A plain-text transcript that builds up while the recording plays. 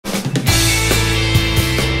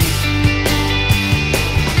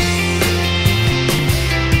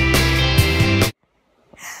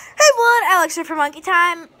Alex here for Monkey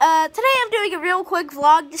Time. Today I'm doing a real quick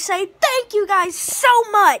vlog to say thank you guys so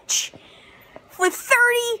much with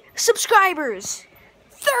 30 subscribers.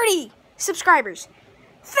 30 subscribers.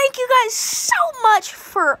 Thank you guys so much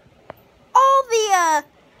for all the,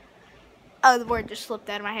 oh, the word just slipped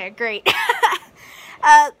out of my head. Great.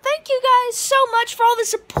 Thank you guys so much for all the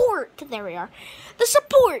support. There we are. The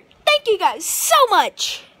support. Thank you guys so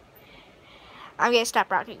much. I'm going to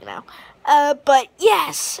stop rocking now. But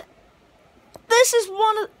yes, this is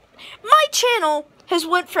one of, my channel has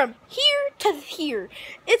went from here to here.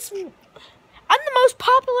 I'm the most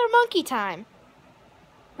popular Monkey Time.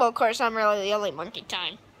 Well, of course, I'm really the only Monkey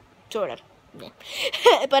Time. Sort of. Yeah.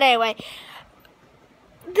 But anyway,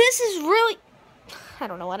 this is really, I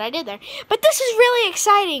don't know what I did there, but this is really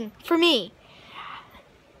exciting for me.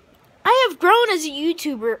 I have grown as a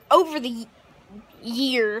YouTuber over the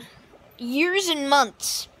years and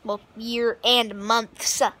months. Well, year and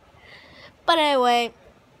months. But anyway,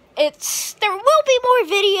 there will be more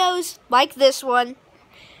videos like this one.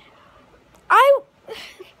 I'm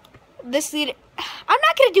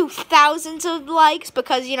not going to do thousands of likes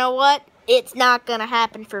because you know what? It's not going to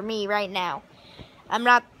happen for me right now. It's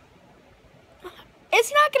not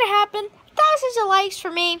going to happen. Thousands of likes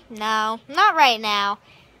for me? No, not right now.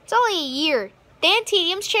 It's only a year. Dan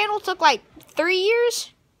Tedium's channel took like 3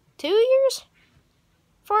 years? 2 years?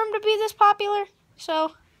 For him to be this popular.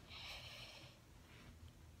 So,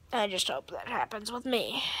 I just hope that happens with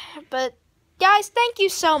me. But, guys, thank you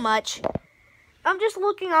so much. I'm just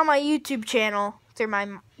looking on my YouTube channel through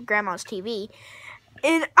my grandma's TV.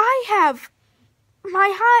 And I have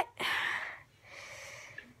my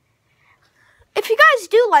If you guys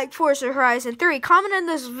do like Forza Horizon 3, comment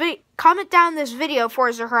down this video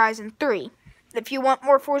Forza Horizon 3. If you want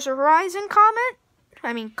more Forza Horizon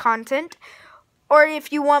content, or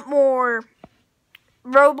if you want more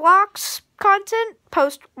Roblox content,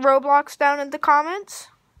 post Roblox down in the comments.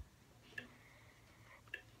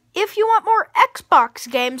 If you want more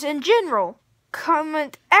Xbox games in general,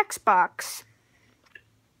 comment Xbox.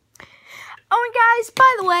 Oh, and guys,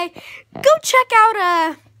 by the way, go check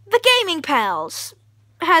out the Gaming Pals.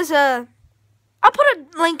 I'll put a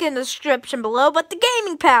link in the description below, but the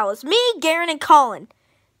Gaming Pals, me, Garen, and Colin,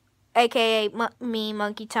 aka me,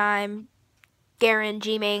 Monkey Time, Garen,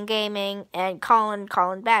 G-Man Gaming, and Colin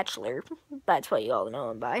Bachelor. That's what you all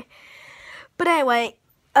know him by. But anyway,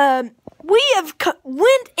 we have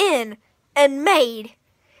went in and made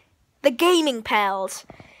the Gaming Pals.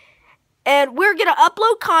 And we're going to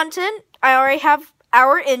upload content. I already have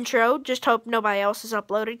our intro. Just hope nobody else has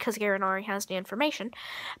uploaded because Garen already has the information.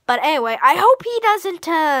 But anyway, I hope he doesn't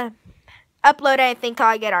upload anything till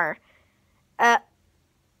I get our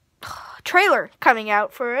trailer coming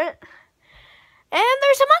out for it. And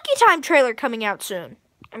there's a Monkey Time trailer coming out soon.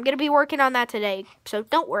 I'm going to be working on that today. So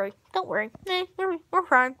don't worry. Don't worry. We're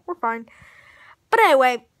fine. We're fine. But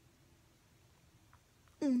anyway.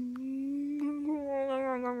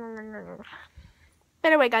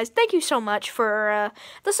 Anyway, guys, thank you so much for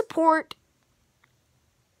the support.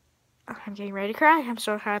 I'm getting ready to cry. I'm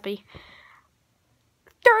so happy.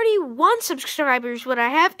 31 subscribers would I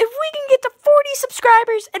have. If we can get to 40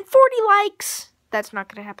 subscribers and 40 likes. That's not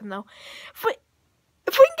going to happen, though.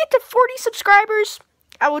 If we can get to 40 subscribers,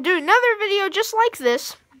 I will do another video just like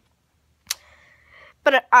this.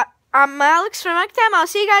 But I'm Alex from Monkey Time. I'll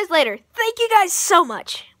see you guys later. Thank you guys so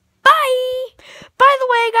much. Bye! By the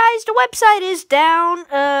way, guys, the website is down.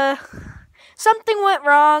 Something went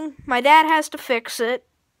wrong. My dad has to fix it.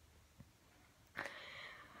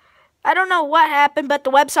 I don't know what happened, but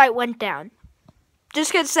the website went down.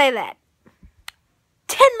 Just gonna say that.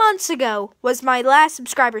 10 months ago was my last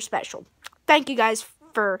subscriber special. Thank you guys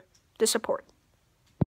for the support.